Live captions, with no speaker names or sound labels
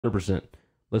100%.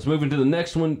 Let's move into the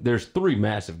next one. There's 3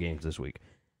 massive games this week.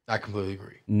 I completely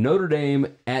agree. Notre Dame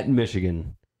at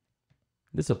Michigan.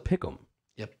 This is a pick'em.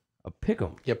 Yep. A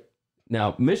pick'em. Yep.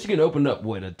 Now, Michigan opened up,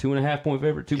 what, a 2.5-point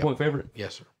favorite? 2-point favorite?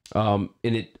 Yes, sir. And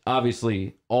it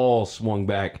obviously all swung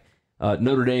back.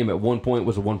 Notre Dame at one point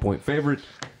was a 1-point favorite.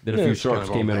 Then a few sharps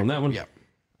came in on that one. Yeah.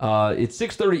 It's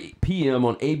 6:30 p.m.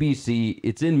 on ABC.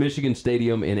 It's in Michigan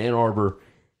Stadium in Ann Arbor.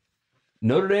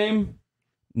 Notre Dame,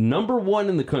 number 1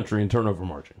 in the country in turnover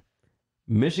margin.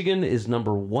 Michigan is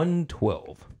number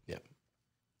 112. Yeah.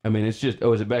 I mean, it's just,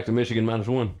 is it back to Michigan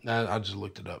 -1? I just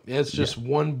looked it up. Yeah, it's just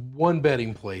one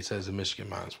betting place has a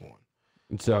Michigan -1.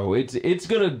 So it's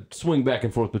going to swing back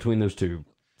and forth between those two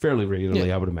fairly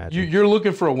regularly, I would imagine. You're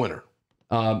looking for a winner.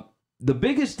 The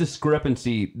biggest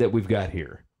discrepancy that we've got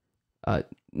here,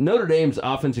 Notre Dame's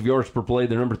offensive yards per play,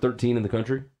 they're number 13 in the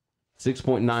country,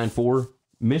 6.94.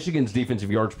 Michigan's defensive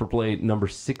yards per play, number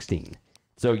 16.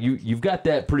 So you've got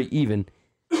that pretty even.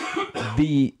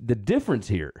 The difference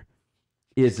here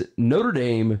is Notre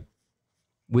Dame,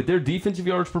 with their defensive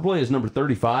yards per play, is number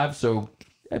 35, so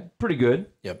pretty good.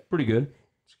 Yep. Pretty good.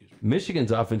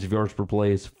 Michigan's offensive yards per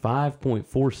play is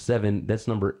 5.47. That's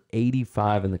number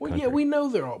 85 in the country. Yeah, we know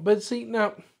they're all, but see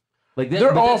now, like that,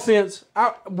 their offense.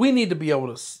 We need to be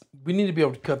able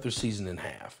to cut their season in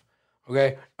half.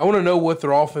 Okay, I want to know what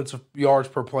their offensive yards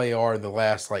per play are in the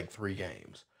last 3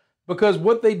 games, because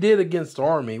what they did against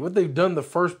Army, what they've done the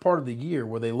first part of the year,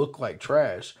 where they look like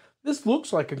trash. This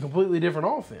looks like a completely different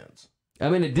offense. I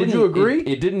mean, it didn't. Would you agree?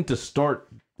 It didn't to start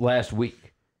last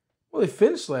week. Well, they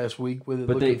finished last week with it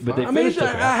looking fine. I mean,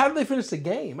 how did they finish the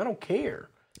game? I don't care.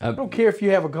 I don't care if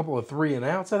you have a couple of 3 and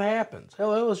outs. That happens.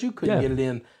 Hell, LSU couldn't get it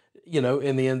in,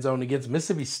 in the end zone against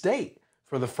Mississippi State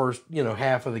for the first,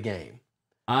 half of the game.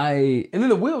 And then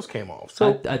the wheels came off.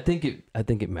 So I think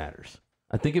it matters.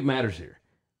 I think it matters here.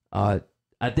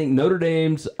 I think Notre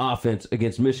Dame's offense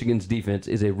against Michigan's defense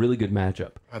is a really good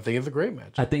matchup. I think it's a great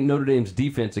matchup. I think Notre Dame's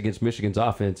defense against Michigan's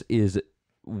offense is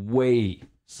way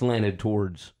slanted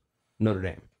towards Notre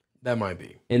Dame. That might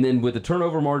be. And then with the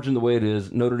turnover margin the way it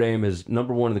is, Notre Dame is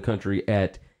number 1 in the country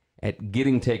at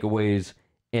getting takeaways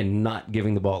and not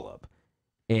giving the ball up.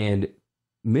 And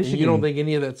Michigan... And you don't think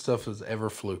any of that stuff is ever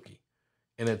fluky?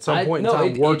 And at some point in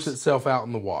time, works itself out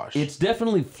in the wash. It's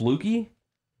definitely fluky,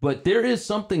 but there is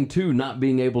something to not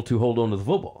being able to hold on to the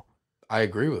football. I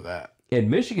agree with that. And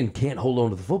Michigan can't hold on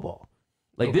to the football.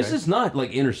 This is not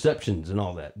like interceptions and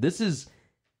all that. This is...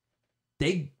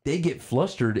 They get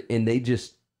flustered and they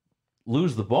just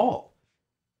lose the ball.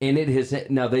 And it has...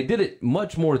 Now, they did it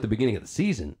much more at the beginning of the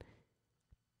season,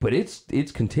 but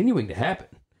it's continuing to happen.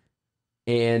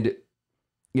 And,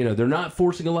 they're not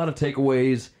forcing a lot of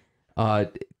takeaways. I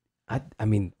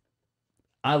mean,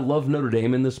 I love Notre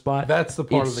Dame in this spot. That's the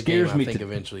part of the game I think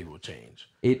eventually will change.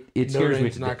 It scares me. Notre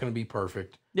Dame's not going to be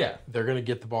perfect. Yeah. They're going to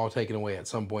get the ball taken away at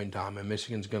some point in time, and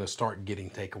Michigan's going to start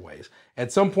getting takeaways.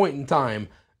 At some point in time,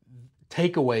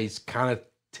 takeaways kind of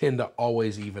tend to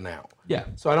always even out. Yeah.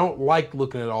 So I don't like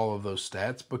looking at all of those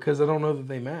stats because I don't know that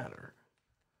they matter.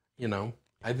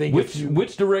 I think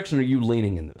which direction are you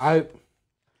leaning in this?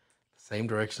 Same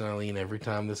direction I lean every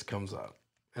time this comes up,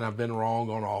 and I've been wrong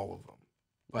on all of them.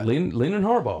 But leaning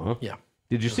Harbaugh, huh? Yeah.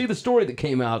 Did you see the story that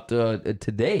came out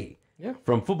today? Yeah.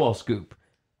 From Football Scoop,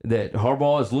 that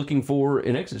Harbaugh is looking for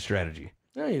an exit strategy.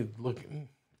 Yeah, you're looking.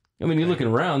 I mean, you're looking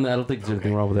around. I don't think there's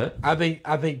anything wrong with that.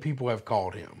 I think people have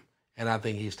called him, and I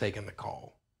think he's taken the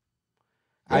call.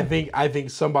 Yeah. I think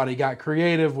somebody got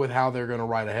creative with how they're going to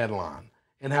write a headline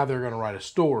and how they're going to write a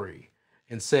story,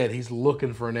 and said he's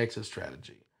looking for an exit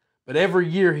strategy. But every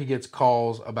year he gets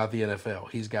calls about the NFL.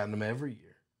 He's gotten them every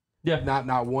year. Yeah.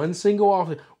 Not one single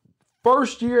off.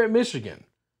 First year at Michigan,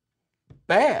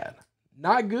 bad,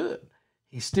 not good.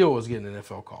 He still was getting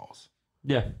NFL calls.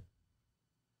 Yeah.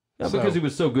 Because he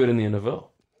was so good in the NFL.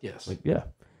 Yes. Yeah.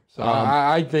 So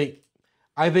I think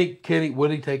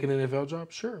would he take an NFL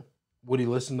job? Sure. Would he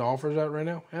listen to offers out right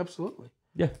now? Absolutely.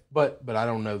 Yeah. But I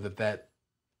don't know that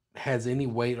has any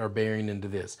weight or bearing into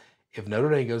this. If Notre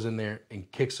Dame goes in there and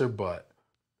kicks their butt,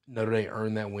 Notre Dame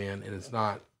earned that win, and it's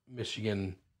not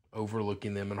Michigan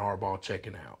overlooking them and Harbaugh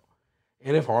checking out.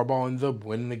 And if Harbaugh ends up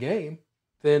winning the game,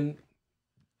 then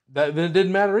it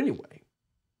didn't matter anyway.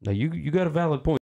 Now you got a valid point.